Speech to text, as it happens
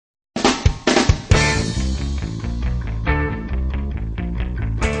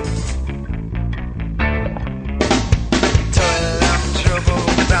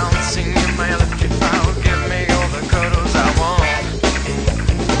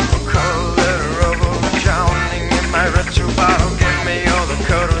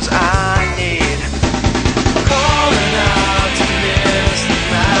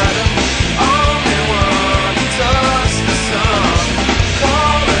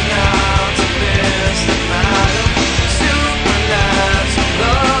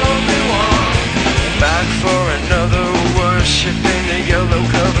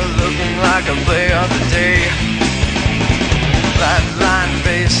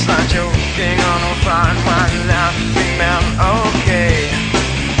fine joking on a fine wine laughing man, okay.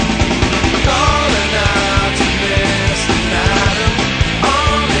 Calling out to Mr. Madam,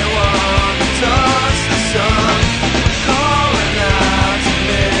 only one to touch the sun. Calling out to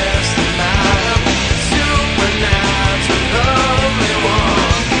Mr. Madam, supernatural lovely one.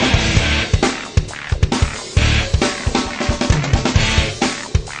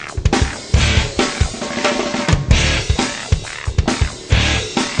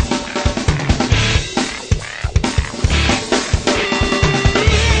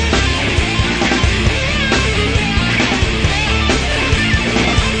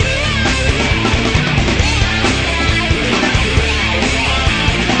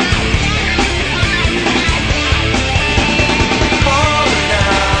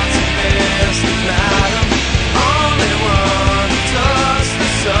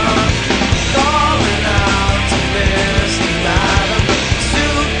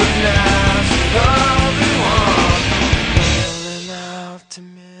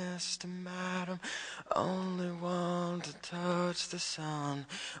 Mr. Madam, only one to touch the sun.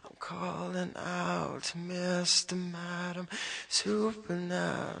 I'm calling out to Mr. Madam,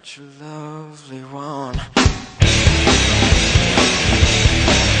 supernatural lovely one.